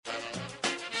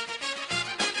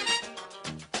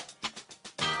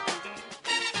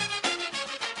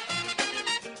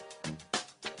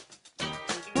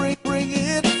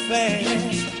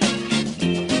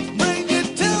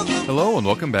and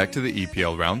welcome back to the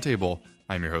EPL Roundtable.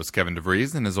 I'm your host, Kevin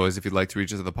DeVries, and as always, if you'd like to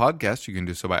reach us at the podcast, you can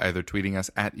do so by either tweeting us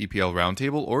at EPL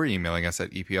Roundtable or emailing us at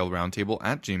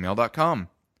eplroundtable@gmail.com. All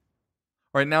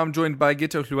right, now I'm joined by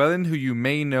Guto Llewellyn, who you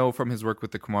may know from his work with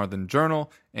the Carmarthen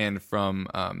Journal and from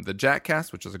the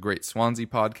Jackcast, which is a great Swansea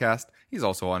podcast. He's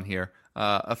also on here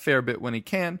a fair bit when he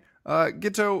can.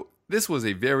 Guto, this was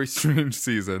a very strange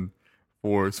season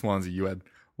for Swansea. You had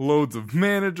loads of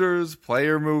managers,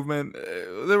 player movement.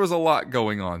 There was a lot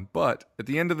going on. But at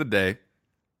the end of the day,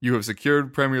 you have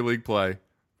secured Premier League play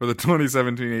for the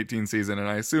 2017-18 season. And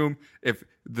I assume if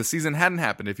the season hadn't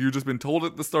happened, if you'd just been told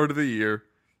at the start of the year,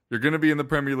 you're going to be in the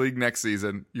Premier League next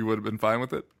season, you would have been fine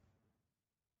with it?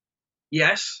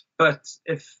 Yes, but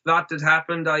if that had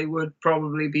happened, I would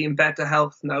probably be in better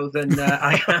health now than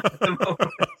I am at the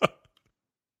moment.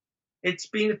 It's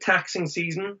been a taxing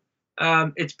season.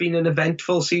 It's been an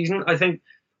eventful season. I think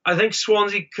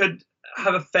Swansea could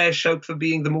have a fair shout for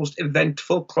being the most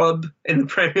eventful club in the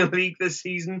Premier League this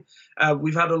season.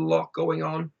 We've had a lot going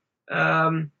on.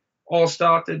 All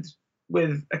started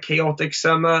with a chaotic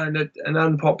summer and an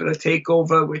unpopular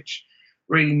takeover, which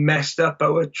really messed up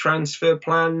our transfer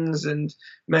plans and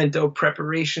meant our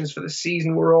preparations for the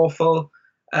season were awful.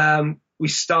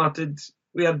 We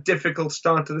had a difficult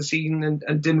start to the season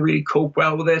and didn't really cope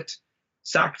well with it.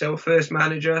 Sacked our first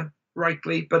manager,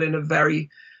 rightly, but in a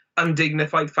very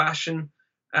undignified fashion.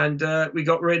 And we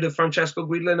got rid of Francesco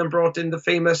Guidolin and brought in the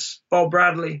famous Bob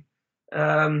Bradley,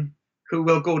 who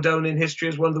will go down in history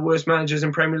as one of the worst managers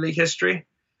in Premier League history.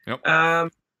 Yep.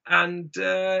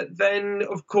 Then,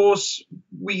 of course,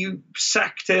 we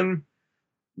sacked him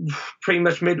pretty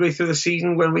much midway through the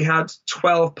season when we had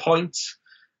 12 points.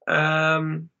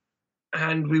 And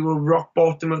we were rock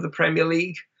bottom of the Premier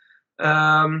League.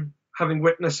 Having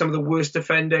witnessed some of the worst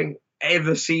defending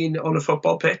ever seen on a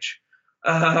football pitch.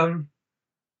 And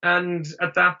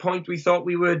at that point, we thought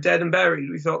we were dead and buried.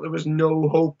 We thought there was no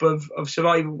hope of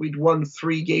survival. We'd won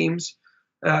 3 games.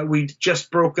 We'd just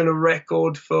broken a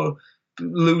record for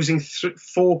losing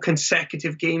 4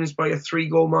 consecutive games by a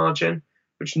 3-goal margin,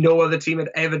 which no other team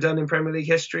had ever done in Premier League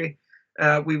history.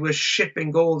 We were shipping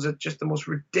goals at just the most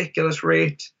ridiculous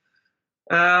rate.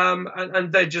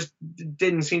 And there just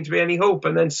didn't seem to be any hope.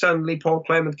 And then suddenly Paul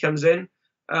Clement comes in.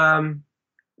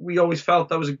 We always felt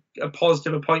that was a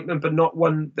positive appointment, but not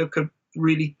one that could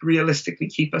really realistically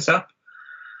keep us up.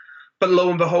 But lo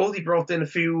and behold, he brought in a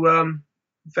few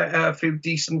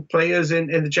decent players in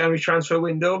the January transfer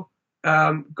window.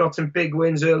 Got some big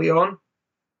wins early on.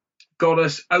 Got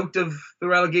us out of the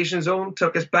relegation zone,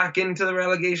 took us back into the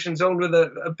relegation zone with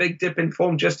a big dip in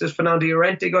form just as Fernando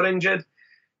Llorente got injured.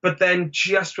 But then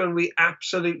just when we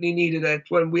absolutely needed it,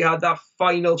 when we had that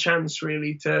final chance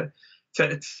really to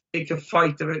take a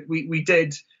fight of it, we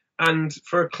did. And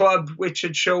for a club which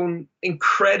had shown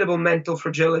incredible mental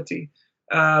fragility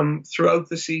throughout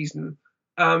the season,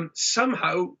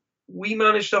 somehow we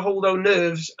managed to hold our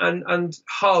nerves, and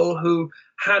Hull, who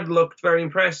had looked very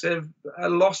impressive,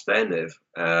 lost their nerve,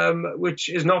 which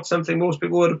is not something most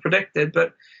people would have predicted.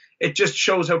 But it just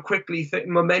shows how quickly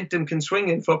momentum can swing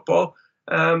in football.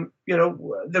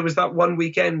 There was that one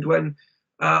weekend when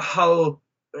Hull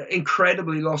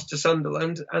incredibly lost to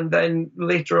Sunderland, and then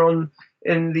later on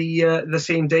in the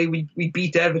same day we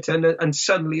beat Everton, and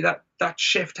suddenly that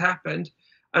shift happened,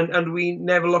 and we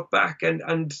never looked back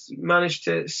and managed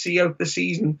to see out the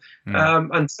season.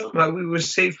 And somehow we were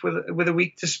safe with a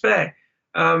week to spare.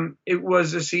 It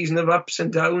was a season of ups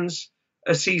and downs,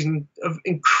 a season of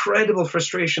incredible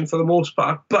frustration for the most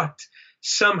part, but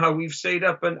somehow we've stayed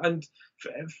up and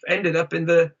ended up in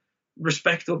the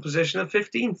respectable position of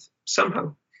 15th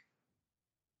somehow.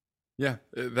 Yeah,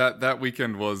 that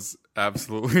weekend was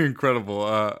absolutely incredible.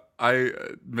 I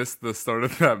missed the start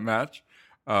of that match.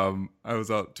 I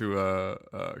was out to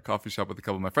a coffee shop with a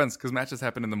couple of my friends because matches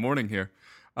happen in the morning here.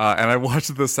 And I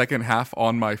watched the second half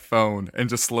on my phone and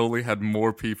just slowly had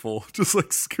more people just like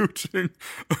scooching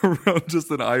around just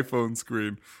an iPhone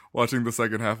screen watching the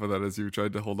second half of that as you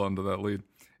tried to hold on to that lead.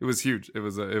 It was huge. It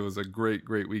was a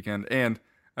great weekend. And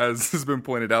as has been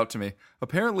pointed out to me,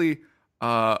 apparently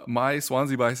my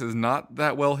Swansea bias is not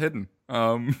that well hidden.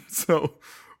 So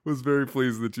was very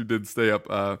pleased that you did stay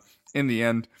up in the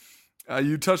end.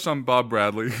 You touched on Bob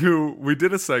Bradley, who we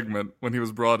did a segment when he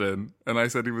was brought in, and I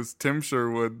said he was Tim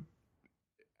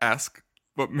Sherwood-esque,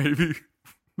 but maybe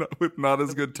with not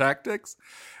as good tactics.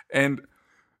 And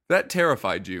that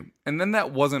terrified you. And then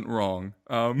that wasn't wrong.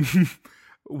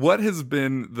 What has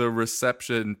been the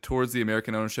reception towards the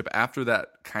American ownership after that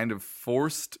kind of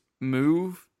forced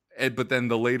move, but then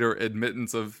the later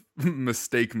admittance of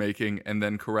mistake making and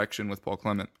then correction with Paul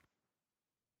Clement?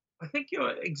 I think your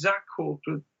exact quote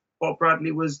with Bob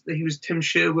Bradley was that he was Tim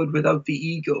Sherwood without the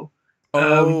ego, um,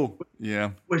 Oh,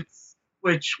 yeah. which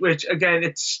which again,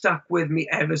 it's stuck with me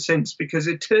ever since because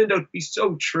it turned out to be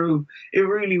so true. It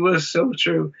really was so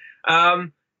true.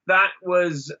 That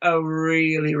was a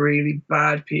really, really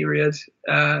bad period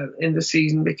in the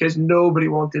season because nobody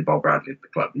wanted Bob Bradley at the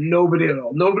club. Nobody at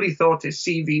all. Nobody thought his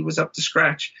CV was up to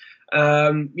scratch.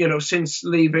 Since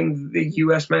leaving the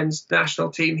US men's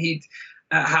national team, he'd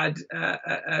had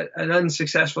an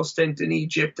unsuccessful stint in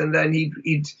Egypt, and then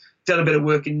he'd done a bit of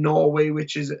work in Norway,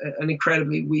 which is an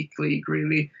incredibly weak league,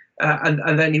 really.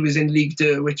 And then he was in League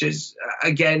Two, which is,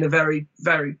 again, a very,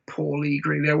 very poor league,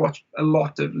 really. I watched a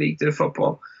lot of League Two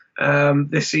football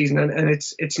this season, and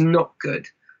it's not good,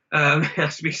 it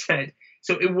has to be said.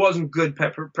 So it wasn't good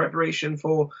preparation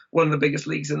for one of the biggest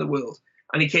leagues in the world.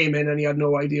 And he came in and he had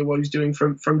no idea what he was doing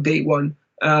from day one.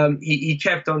 He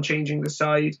kept on changing the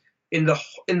side in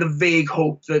the vague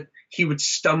hope that he would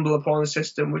stumble upon a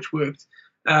system which worked.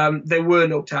 There were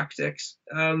no tactics.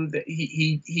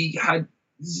 He had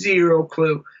zero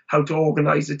clue how to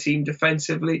organize the team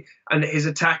defensively, and his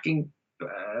attacking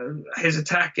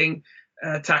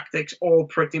tactics all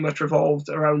pretty much revolved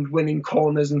around winning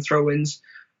corners and throw-ins,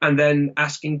 and then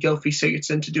asking Gylfi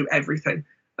Sigurdsson to do everything.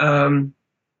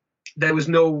 There was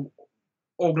no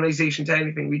organization to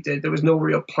anything we did. There was no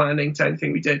real planning to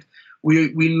anything we did.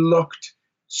 We looked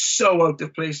so out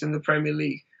of place in the Premier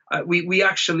League. We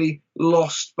actually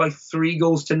lost by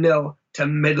 3-0 to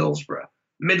Middlesbrough.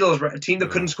 Middlesbrough, a team that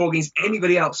couldn't score against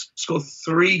anybody else, scored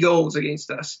 3 goals against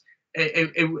us.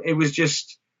 It was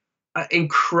just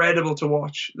incredible to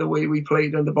watch the way we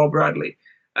played under Bob Bradley.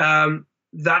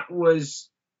 That was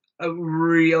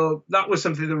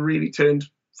something that really turned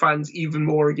fans even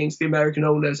more against the American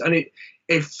owners, and it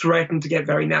threatened to get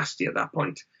very nasty at that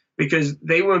point because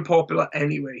they weren't popular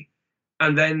anyway.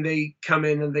 And then they come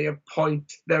in and they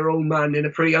appoint their own man in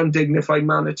a pretty undignified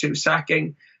manner too,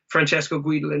 sacking Francesco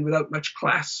Guidolin without much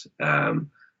class in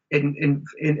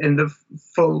the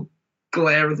full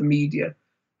glare of the media.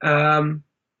 And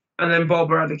then Bob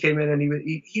Bradley came in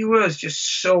and he was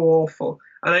just so awful.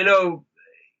 And I know,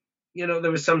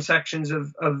 there were some sections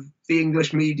of the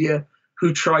English media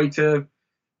who tried to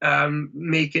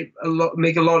make a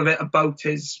lot of it about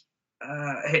his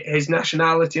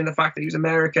nationality and the fact that he was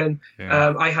American.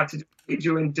 Yeah. I had to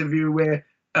do an interview where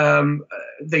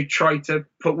they tried to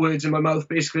put words in my mouth,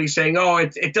 basically saying, "Oh,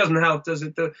 it doesn't help, does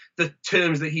it? The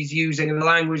terms that he's using and the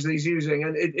language that he's using,"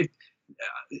 and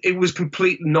it was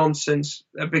complete nonsense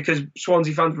because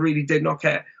Swansea fans really did not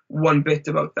care one bit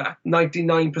about that.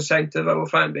 99% of our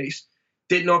fan base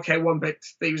did not care one bit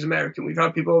that he was American. We've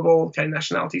had people of all 10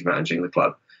 nationalities managing the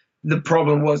club. The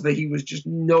problem was that he was just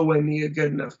nowhere near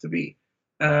good enough to be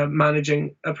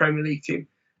managing a Premier League team.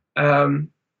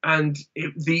 And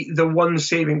the one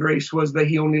saving grace was that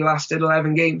he only lasted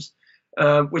 11 games,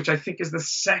 which I think is the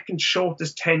second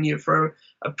shortest tenure for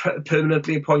a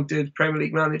permanently appointed Premier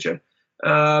League manager.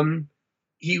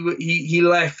 He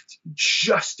left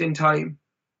just in time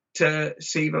to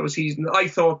save our season. I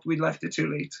thought we'd left it too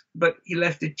late, but he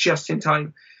left it just in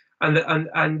time.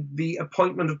 And the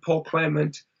appointment of Paul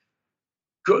Clement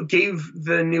gave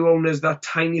the new owners that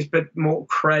tiniest bit more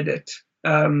credit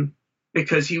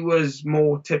because he was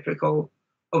more typical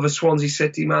of a Swansea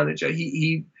City manager.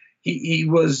 He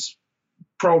was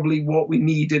probably what we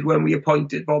needed when we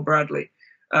appointed Bob Bradley.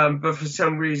 But for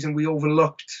some reason, we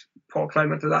overlooked Paul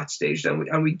Clement at that stage,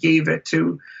 and we gave it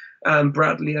to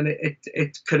Bradley, and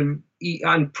it could have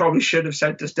and probably should have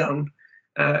sent us down,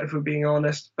 if we're being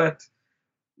honest. But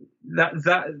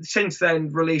that since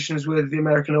then, relations with the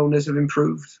American owners have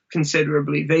improved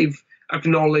considerably. They've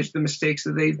acknowledged the mistakes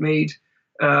that they've made.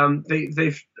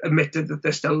 They've admitted that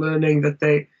they're still learning,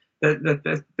 that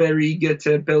they're eager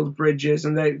to build bridges,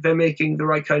 and they're making the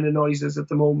right kind of noises at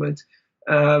the moment,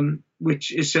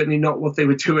 which is certainly not what they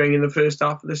were doing in the first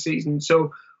half of the season.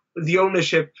 So the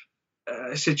ownership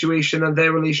situation and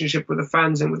their relationship with the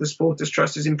fans and with the Supporters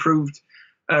Trust has improved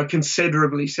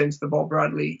considerably since the Bob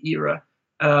Bradley era.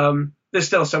 There's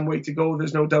still some way to go.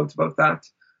 There's no doubt about that.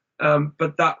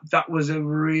 But that was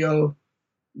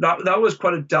that was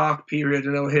quite a dark period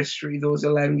in our history. Those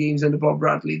 11 games under Bob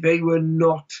Bradley, they were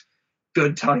not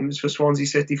good times for Swansea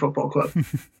City Football Club.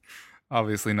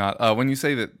 Obviously not. When you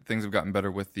say that things have gotten better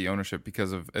with the ownership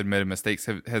because of admitted mistakes,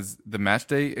 has the match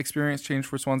day experience changed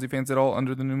for Swansea fans at all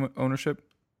under the new ownership?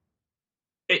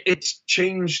 It's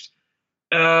changed.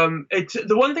 The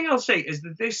one thing I'll say is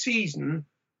that this season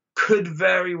could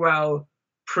very well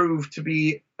prove to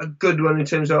be a good one in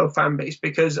terms of our fan base,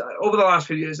 because over the last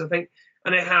few years, I think,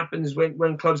 and it happens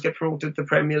when clubs get promoted to the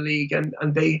Premier League and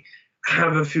they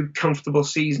have a few comfortable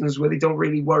seasons where they don't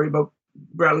really worry about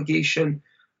relegation.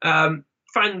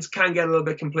 Fans can get a little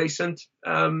bit complacent.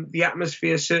 The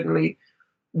atmosphere certainly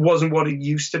wasn't what it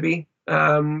used to be.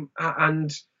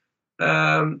 And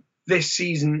this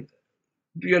season,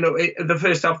 the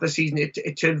first half of the season,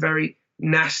 it turned very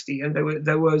nasty, and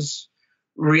there was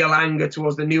real anger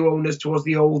towards the new owners, towards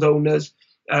the old owners,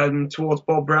 towards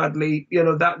Bob Bradley.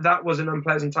 That was an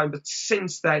unpleasant time. But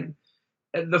since then,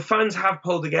 the fans have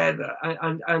pulled together,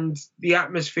 and the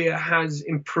atmosphere has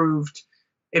improved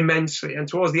immensely. And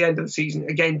towards the end of the season,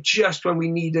 again, just when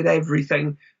we needed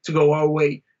everything to go our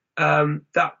way,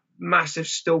 that massive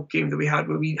Stoke game that we had,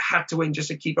 where we had to win just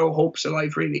to keep our hopes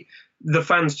alive, really, the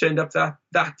fans turned up that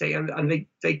day, and they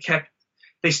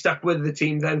stuck with the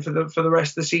team then for the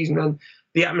rest of the season. And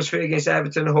the atmosphere against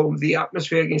Everton at home, the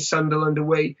atmosphere against Sunderland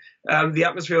away, the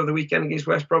atmosphere of the weekend against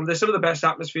West Brom, they're some of the best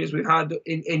atmospheres we've had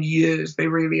in years. They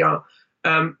really are.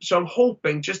 So I'm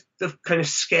hoping just the kind of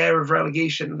scare of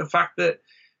relegation, the fact that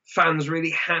fans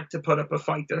really had to put up a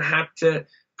fight and had to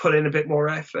put in a bit more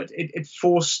effort, it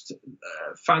forced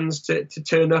fans to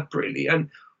turn up, really. And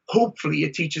hopefully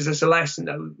it teaches us a lesson.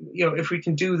 Now, if we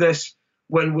can do this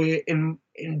when we're in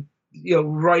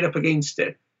right up against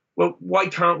it, well, why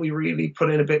can't we really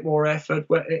put in a bit more effort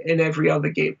in every other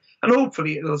game? And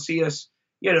hopefully it'll see us,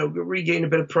 regain a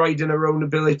bit of pride in our own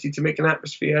ability to make an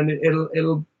atmosphere, and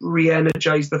it'll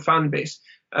re-energize the fan base.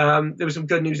 There was some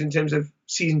good news in terms of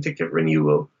season ticket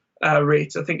renewal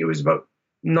rates. I think it was about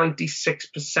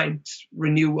 96%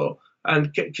 renewal.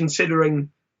 And considering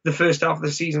the first half of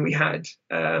the season we had,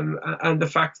 and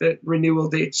the fact that renewal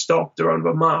dates stopped around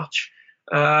about March,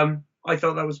 I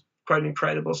thought that was quite an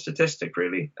incredible statistic,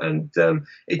 really. And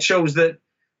it shows that,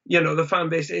 the fan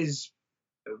base is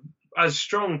as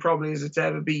strong probably as it's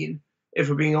ever been, if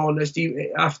we're being honest,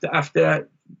 after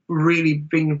really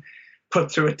being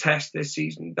put through a test this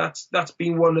season. That's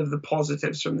been one of the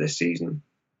positives from this season.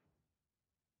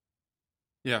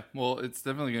 Yeah, well, it's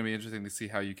definitely going to be interesting to see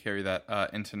how you carry that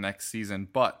into next season.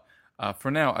 But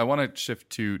for now, I want to shift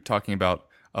to talking about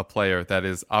a player that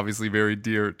is obviously very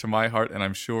dear to my heart, and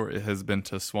I'm sure it has been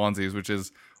to Swansea's, which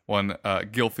is one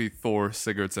Gylfi Thor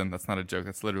Sigurdsson. That's not a joke.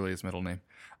 That's literally his middle name.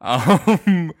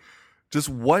 Just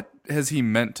what has he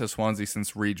meant to Swansea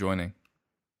since rejoining?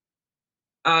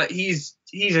 He's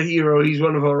a hero. He's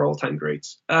one of our all-time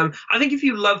greats. I think if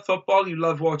you love football, you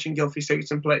love watching Gylfi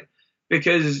Sigurdsson play,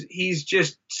 because he's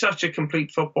just such a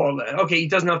complete footballer. Okay, he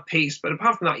doesn't have pace, but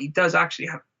apart from that, he does actually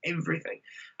have everything.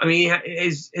 I mean,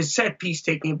 his set-piece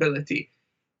taking ability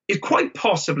is quite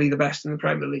possibly the best in the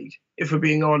Premier League, if we're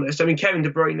being honest. I mean, Kevin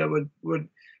De Bruyne would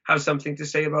have something to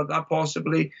say about that,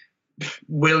 possibly.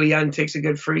 Willian takes a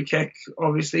good free kick,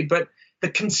 obviously, but the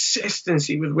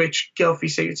consistency with which Gylfi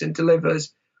Sigurdsson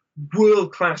delivers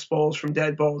world-class balls from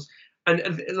dead balls,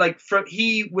 and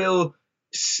he will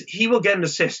get an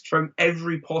assist from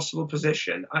every possible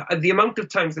position. The amount of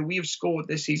times that we have scored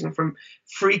this season from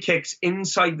free kicks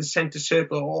inside the centre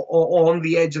circle or on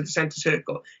the edge of the centre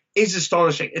circle is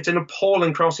astonishing. It's an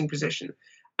appalling crossing position.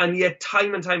 And yet,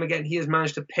 time and time again, he has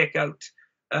managed to pick out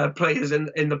players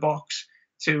in the box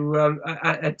to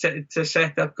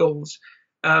set up goals,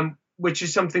 which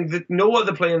is something that no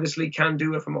other player in this league can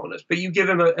do, if I'm honest. But you give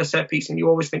him a set piece and you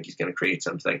always think he's going to create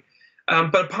something.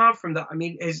 But apart from that, I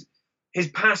mean, his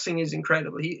passing is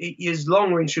incredible. His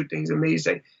long-range shooting is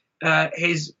amazing.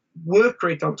 His work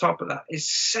rate on top of that is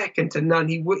second to none.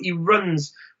 He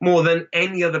runs more than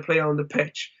any other player on the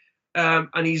pitch.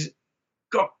 And he's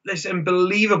got this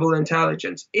unbelievable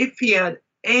intelligence. If he had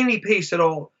any pace at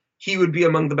all, he would be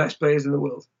among the best players in the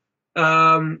world.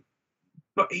 But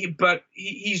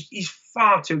he's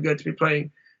far too good to be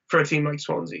playing for a team like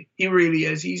Swansea. He really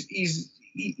is. He's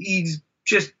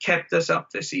just kept us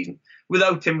up this season.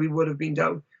 Without him, we would have been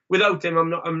down. Without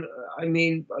him, I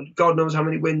mean, God knows how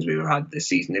many wins we would have had this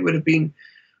season. It would have been,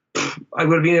 I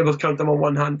would have been able to count them on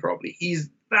one hand, probably. He's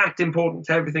that important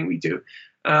to everything we do.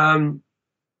 And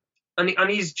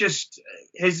he's just,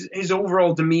 his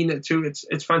overall demeanor too,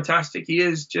 it's fantastic. He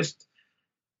is just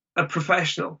a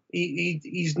professional.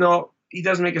 He's not, he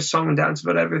doesn't make a song and dance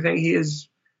about everything. He is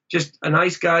just a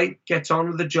nice guy, gets on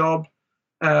with the job.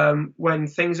 When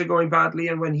things are going badly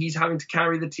and when he's having to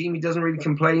carry the team, he doesn't really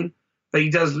complain, but he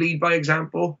does lead by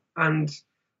example. And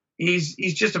he's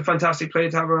just a fantastic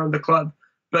player to have around the club.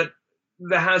 But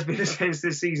there has been a sense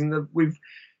this season that we've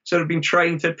sort of been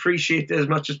trying to appreciate it as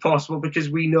much as possible, because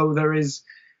we know there is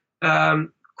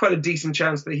quite a decent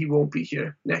chance that he won't be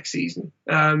here next season.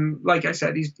 Like I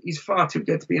said, he's far too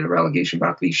good to be in a relegation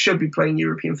battle. He should be playing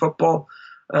European football.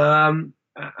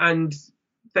 And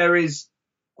there is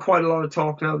quite a lot of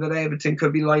talk now that Everton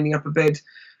could be lining up a bid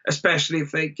especially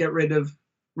if they get rid of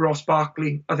Ross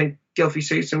Barkley. I think Gylfi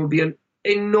Sigurdsson would be an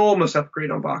enormous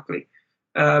upgrade on Barkley.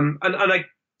 And I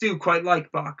do quite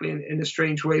like Barkley in a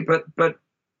strange way, but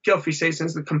Gylfi Sigurdsson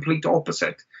is the complete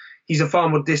opposite. He's a far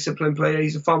more disciplined player.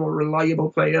 He's a far more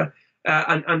reliable player.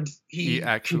 And he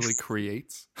actually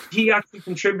creates. He actually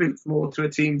contributes more to a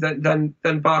team than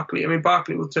Barkley. I mean,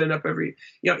 Barkley will turn up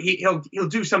he'll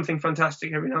do something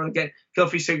fantastic every now and again.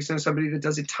 Gylfi Sigurdsson is somebody that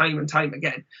does it time and time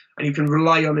again, and you can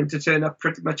rely on him to turn up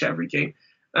pretty much every game.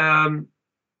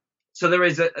 So there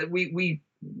is we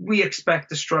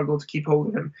expect a struggle to keep hold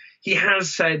of him. He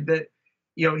has said that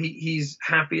he's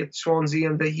happy at Swansea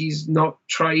and that he's not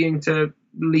trying to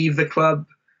leave the club.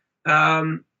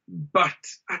 But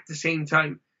at the same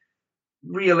time,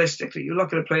 realistically, you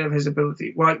look at a player of his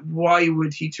ability. Why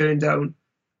would he turn down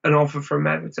an offer from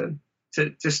Everton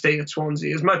to stay at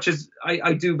Swansea? As much as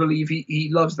I do believe he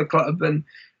loves the club, and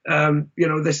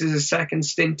this is his second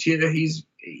stint here. He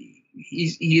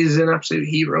is an absolute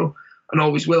hero and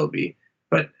always will be.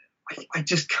 But I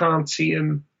just can't see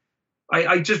him.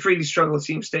 I just really struggle to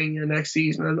see him staying here next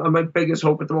season. And my biggest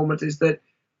hope at the moment is that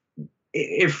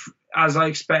if, as I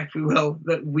expect we will,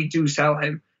 that we do sell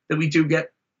him, that we do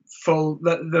get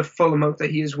the full amount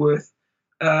that he is worth.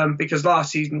 Because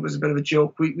last season was a bit of a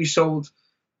joke. We sold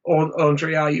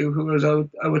Andre Ayew, who was our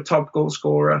top goal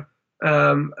scorer.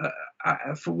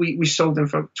 We sold him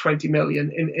for 20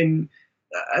 million in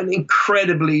an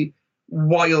incredibly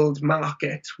wild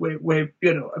market where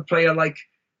a player like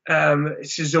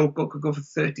Sissoko could go for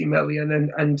 30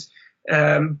 million and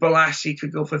Balassi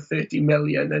could go for 30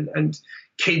 million and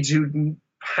kids who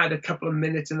had a couple of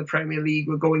minutes in the Premier League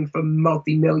were going for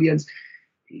multi-millions.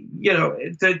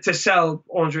 To sell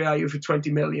Andre Ayew for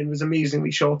 20 million was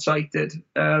amazingly short-sighted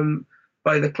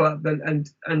by the club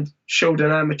and showed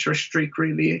an amateurish streak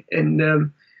really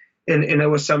in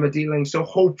our summer dealing. So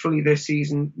hopefully this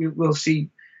season we'll see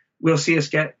us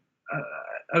get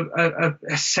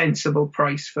a sensible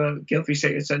price for Gylfi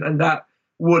Sigurdsson, and that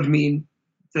would mean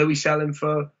that we sell him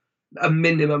for a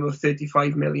minimum of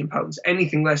 £35 million.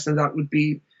 Anything less than that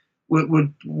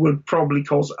would probably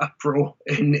cause uproar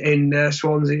in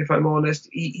Swansea, if I'm honest.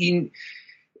 He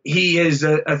is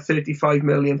a 35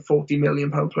 million, 40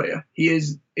 million pound player. He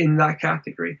is in that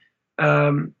category.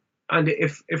 And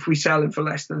if we sell him for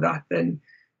less than that, then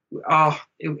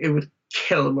it would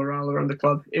kill morale around the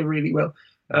club. It really will.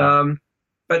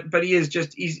 But he is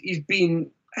he's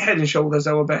been head and shoulders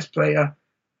our best player.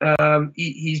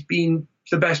 He's been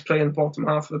the best player in the bottom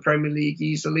half of the Premier League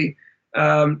easily.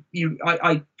 I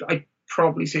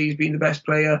probably say he's been the best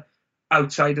player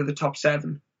outside of the top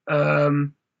seven.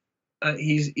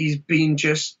 He's been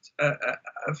just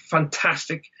a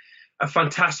fantastic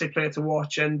player to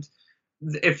watch, and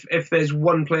if there's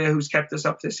one player who's kept us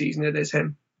up this season, it is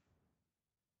him.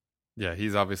 Yeah,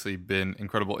 he's obviously been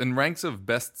incredible. In ranks of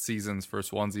best seasons for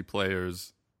Swansea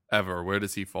players ever, where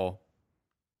does he fall?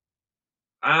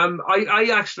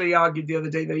 I actually argued the other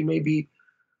day that he may be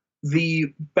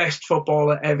the best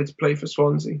footballer ever to play for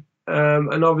Swansea.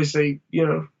 And obviously,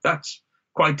 that's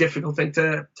quite a difficult thing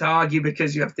to argue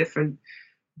because you have different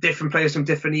players from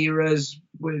different eras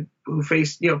who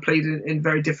played in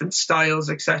very different styles,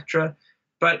 etc.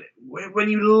 But when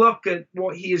you look at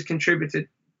what he has contributed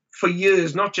for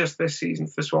years, not just this season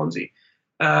for Swansea,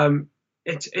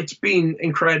 it's been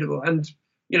incredible. And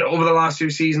over the last few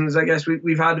seasons, I guess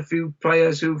we've had a few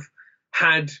players who've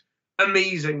had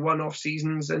amazing one-off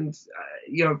seasons, and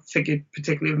thinking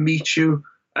particularly of Michu,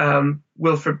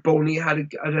 Wilfred Boney had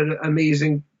an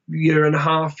amazing year and a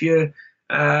half year.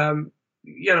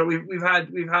 We've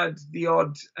had the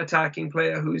odd attacking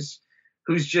player who's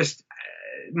just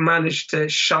managed to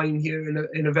shine here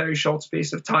in a very short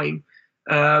space of time.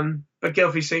 But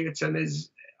Gylfi Sigurdsson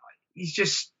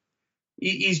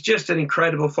he's just an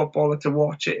incredible footballer to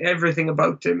watch. Everything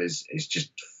about him is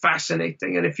just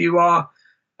fascinating. And if you are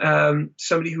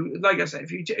somebody who, like I said,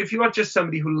 if you are just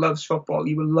somebody who loves football,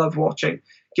 you will love watching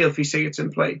Gylfi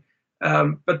Sigurdsson play.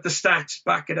 But the stats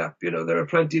back it up. There are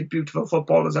plenty of beautiful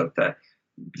footballers out there.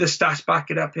 The stats back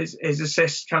it up. His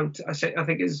assist count, I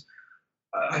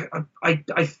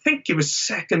think he was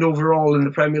second overall in the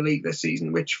Premier League this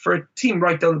season, which for a team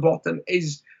right down the bottom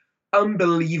is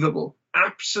unbelievable.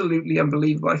 Absolutely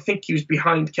unbelievable. I think he was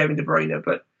behind Kevin De Bruyne,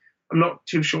 but I'm not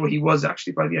too sure he was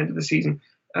actually by the end of the season.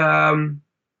 And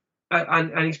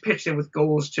he's pitched in with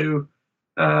goals too.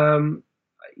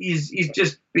 He's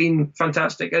just been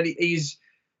fantastic, and he's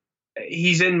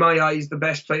in my eyes the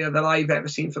best player that I've ever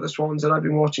seen for the Swans, and I've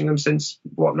been watching them since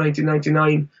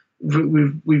 1999.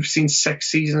 We've seen 6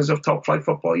 seasons of top flight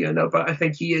football, but I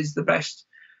think he is the best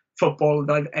footballer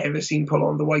that I've ever seen pull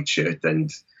on the white shirt, and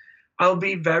I'll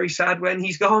be very sad when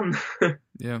he's gone.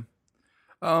 Yeah.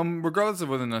 Regardless of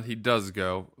whether or not he does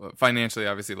go, financially,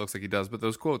 obviously, it looks like he does. But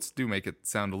those quotes do make it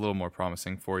sound a little more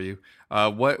promising for you.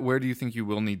 Where do you think you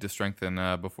will need to strengthen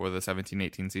before the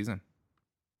 17-18 season?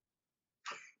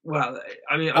 Well,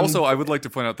 I mean, also, I would like to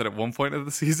point out that at one point of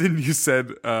the season, you said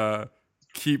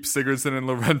keep Sigurdsson and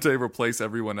Lorente, replace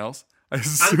everyone else. I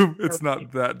assume it's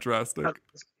not that drastic.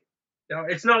 No,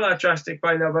 it's not that drastic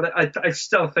by now, but I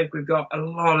still think we've got a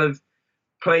lot of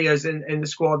players in the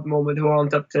squad at the moment who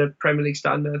aren't up to Premier League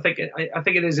standard. I think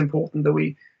it is important that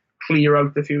we clear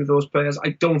out a few of those players. I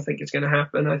don't think it's going to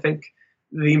happen. I think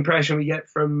the impression we get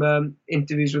from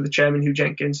interviews with the chairman, Hugh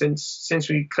Jenkins, since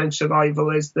we clinched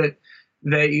survival, is that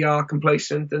they are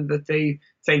complacent and that they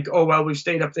think, oh, well, we've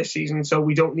stayed up this season, so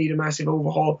we don't need a massive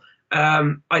overhaul.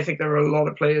 I think there are a lot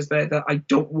of players there that I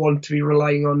don't want to be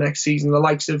relying on next season, the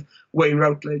likes of Wayne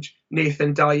Routledge,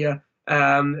 Nathan Dyer,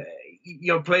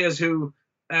 players who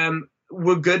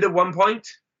were good at one point,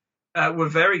 were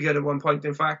very good at one point,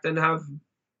 in fact, and have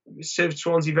served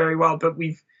Swansea very well, but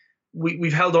we've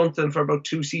held on to them for about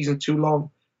 2 seasons too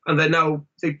long, and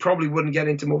they probably wouldn't get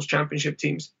into most championship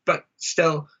teams, but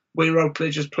still, Wayne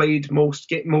Routledge has played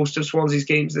most of Swansea's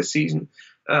games this season,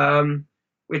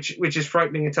 which is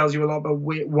frightening. It tells you a lot about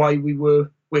why we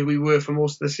were where we were for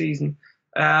most of the season.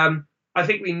 I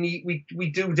think we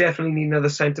do definitely need another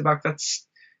centre back.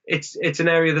 It's an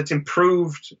area that's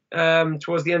improved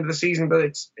towards the end of the season, but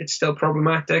it's still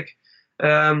problematic.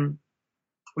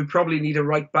 We probably need a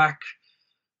right back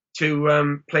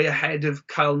to play ahead of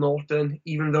Kyle Norton,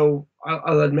 even though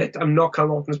I'll admit I'm not Kyle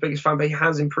Norton's biggest fan, but he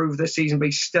has improved this season, but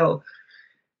it's still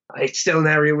an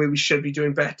area where we should be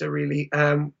doing better, really.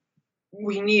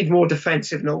 We need more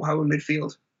defensive know-how in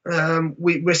midfield.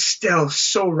 We're still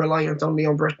so reliant on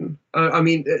Leon Britton. Our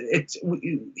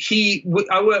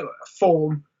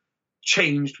form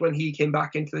changed when he came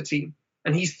back into the team,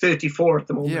 and he's 34 at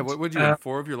the moment. Yeah, what would you win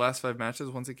 4 of your last 5 matches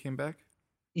once he came back?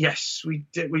 Yes, we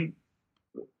did.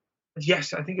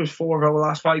 Yes, I think it was 4 of our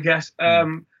last 5. Yes,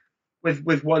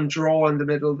 with one draw in the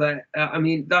middle there.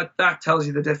 That tells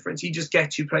you the difference. He just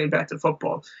gets you playing better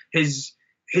football. His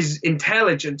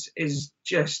intelligence is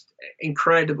just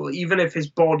incredible. Even if his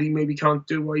body maybe can't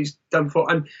do what he's done for,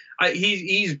 and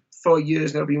he's for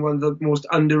years now been one of the most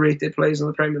underrated players in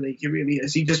the Premier League. He really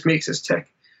is. He just makes us tick.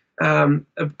 An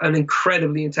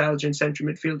incredibly intelligent central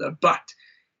midfielder, but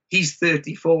he's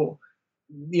 34.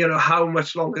 How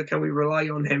much longer can we rely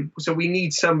on him? So we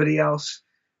need somebody else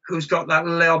who's got that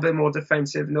little bit more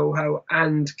defensive know-how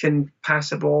and can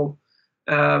pass a ball.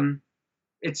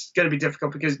 It's going to be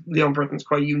difficult because Leon Britton's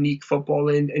quite a unique football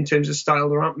in terms of style.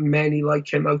 There aren't many like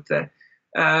him out there.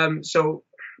 So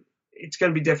it's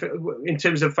going to be difficult in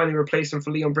terms of finding a replacement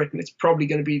for Leon Britton. It's probably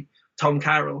going to be Tom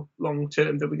Carroll long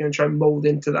term that we're going to try and mould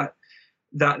into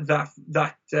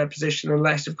that position,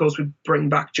 unless, of course, we bring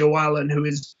back Joe Allen, who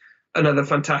is another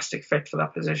fantastic fit for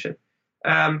that position.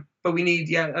 But we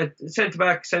need a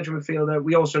centre-back, central midfielder.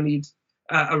 We also need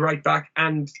a right-back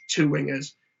and 2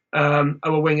 wingers. Our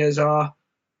wingers are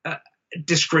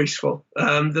disgraceful.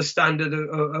 The standard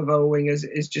of our wingers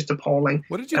is just appalling.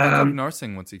 What did you think of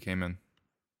Narsing once he came in?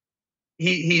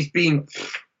 He's been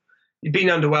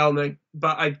underwhelming,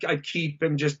 but I'd keep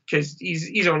him just because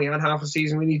he's only had half a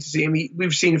season. We need to see him.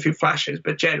 We've seen a few flashes,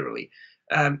 but generally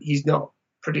he's not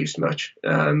produced much.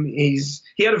 He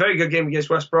had a very good game against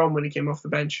West Brom when he came off the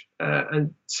bench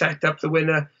and set up the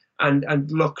winner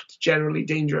and looked generally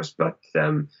dangerous. But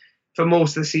for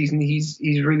most of the season, he's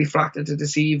really flattered to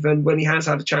deceive, and when he has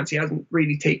had a chance, he hasn't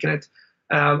really taken it.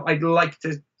 I'd hope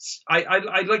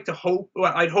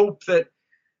that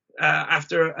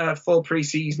after a full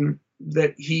pre-season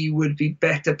that he would be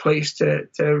better placed to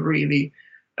really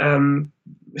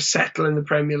settle in the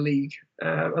Premier League.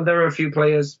 And there are a few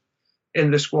players in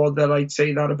the squad that I'd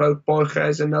say that about. Borja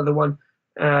is another one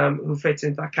who fits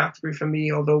into that category for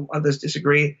me, although others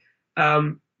disagree.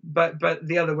 But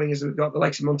the other wingers we've got, the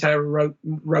likes of Montero,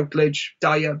 Routledge,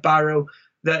 Dyer, Barrow,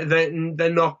 they're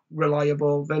not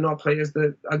reliable. They're not players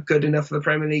that are good enough for the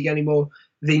Premier League anymore.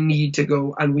 They need to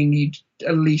go, and we need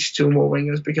at least 2 more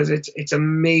wingers because it's a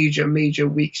major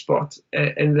weak spot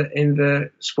in the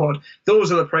squad.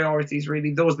 Those are the priorities,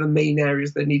 really. Those are the main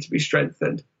areas that need to be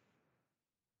strengthened.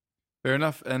 Fair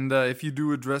enough. And if you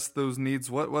do address those needs,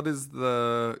 what is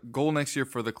the goal next year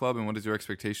for the club, and what is your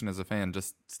expectation as a fan?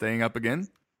 Just staying up again?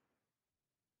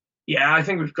 Yeah, I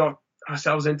think we've got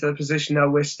ourselves into the position now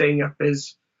where staying up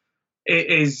is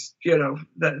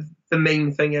the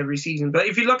main thing every season. But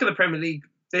if you look at the Premier League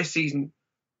this season,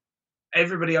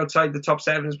 everybody outside the top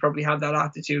 7 has probably had that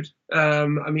attitude.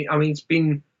 It's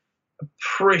been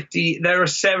there are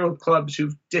several clubs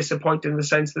who've disappointed in the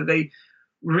sense that they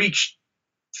reached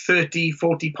 30,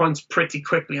 40 points pretty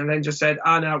quickly and then just said,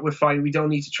 no, we're fine, we don't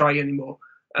need to try anymore,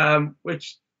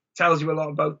 which tells you a lot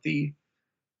about the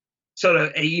sort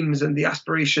of aims and the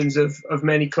aspirations of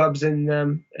many clubs in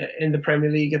the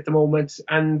Premier League at the moment.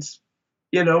 And,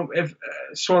 if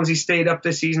Swansea stayed up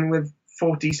this season with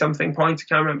 40-something points,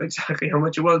 I can't remember exactly how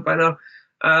much it was by now,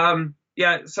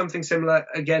 something similar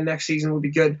again next season would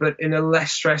be good, but in a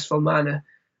less stressful manner.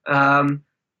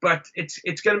 But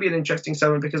it's going to be an interesting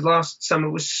summer because last summer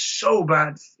was so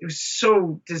bad. It was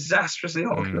so disastrously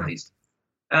organised.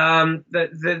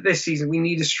 This season, we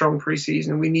need a strong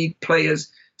pre-season. We need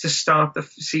players to start the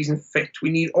season fit. We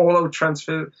need all our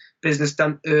transfer business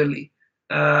done early.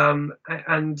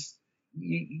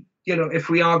 If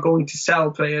we are going to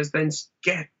sell players, then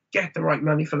get the right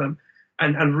money for them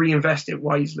and reinvest it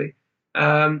wisely.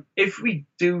 If we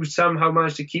do somehow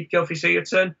manage to keep Gylfi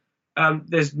Sigurdsson,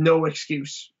 there's no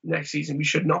excuse next season. We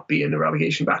should not be in a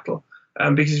relegation battle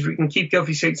because if we can keep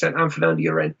Gylfi Sigurdsson and Fernando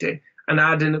Llorente and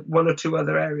add in one or two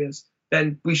other areas,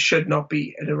 then we should not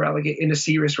be in a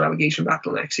serious relegation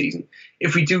battle next season.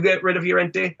 If we do get rid of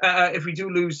Llorente, if we do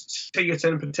lose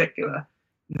Sigurdsson in particular,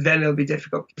 then it'll be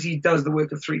difficult because he does the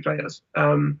work of three players.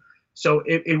 So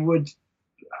it would.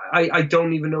 I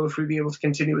don't even know if we'd be able to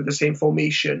continue with the same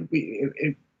formation.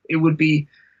 It would be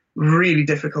really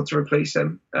difficult to replace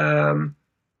him. And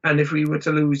if we were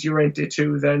to lose Llorente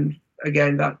too, then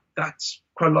again, that's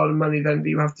quite a lot of money then that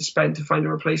you have to spend to find a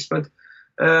replacement.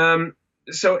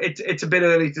 So it's a bit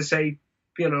early to say,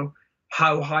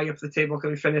 how high up the table can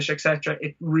we finish, etc.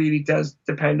 It really does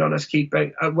depend on us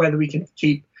keeping whether we can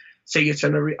keep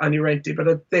Sigurdsson and Llorente. But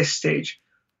at this stage,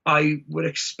 I would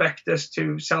expect us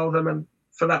to sell them, and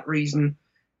for that reason,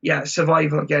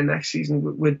 survival again next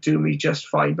season would do me just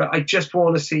fine. But I just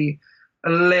want to see a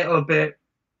little bit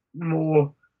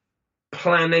more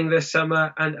planning this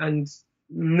summer and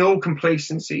no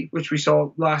complacency, which we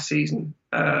saw last season.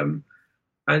 And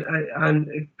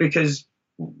because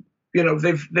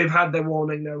they've had their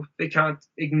warning now, they can't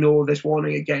ignore this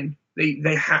warning again.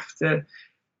 They have to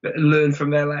learn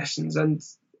from their lessons, and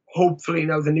hopefully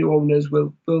now the new owners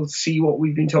will see what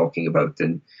we've been talking about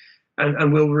and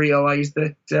will realise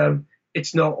that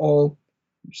it's not all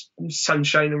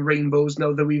sunshine and rainbows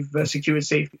now that we've secured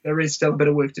safety. There is still a bit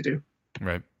of work to do.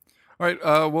 Right. All right.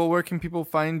 Well, where can people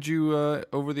find you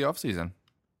over the off-season?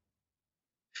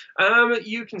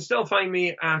 You can still find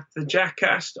me at the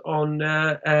Jackcast on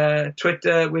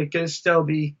Twitter. We're going to still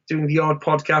be doing the odd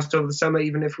podcast over the summer,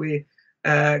 even if we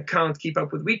can't keep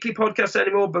up with weekly podcasts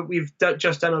anymore. But we've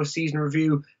just done our season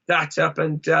review. That's up,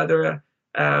 and there are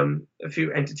a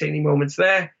few entertaining moments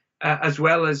there, as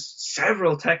well as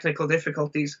several technical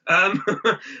difficulties. But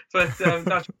that's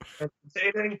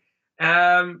entertaining.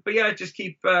 But yeah, just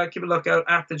keep a lookout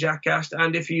at the Jackcast.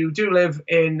 And if you do live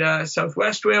in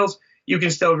Southwest Wales, you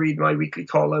can still read my weekly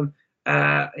column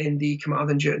in the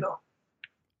Carmarthen Journal.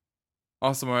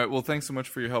 Awesome. All right. Well, thanks so much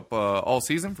for your help all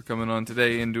season, for coming on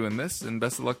today and doing this, and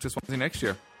best of luck to Swansea next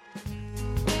year.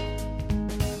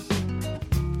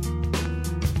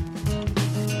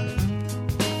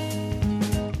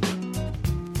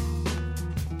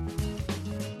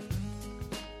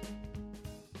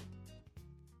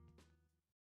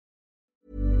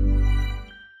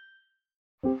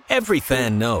 Every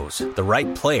fan knows the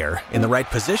right player in the right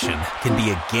position can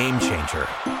be a game changer.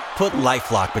 Put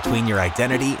LifeLock between your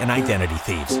identity and identity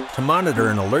thieves to monitor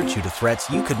and alert you to threats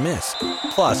you could miss.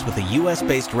 Plus, with a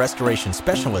U.S.-based restoration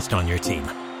specialist on your team,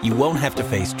 you won't have to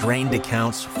face drained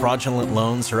accounts, fraudulent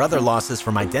loans, or other losses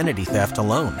from identity theft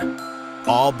alone.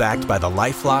 All backed by the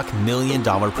LifeLock $1 Million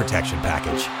Protection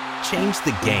Package. Change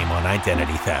the game on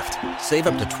identity theft. Save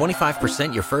up to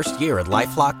 25% your first year at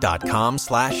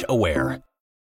LifeLock.com/aware.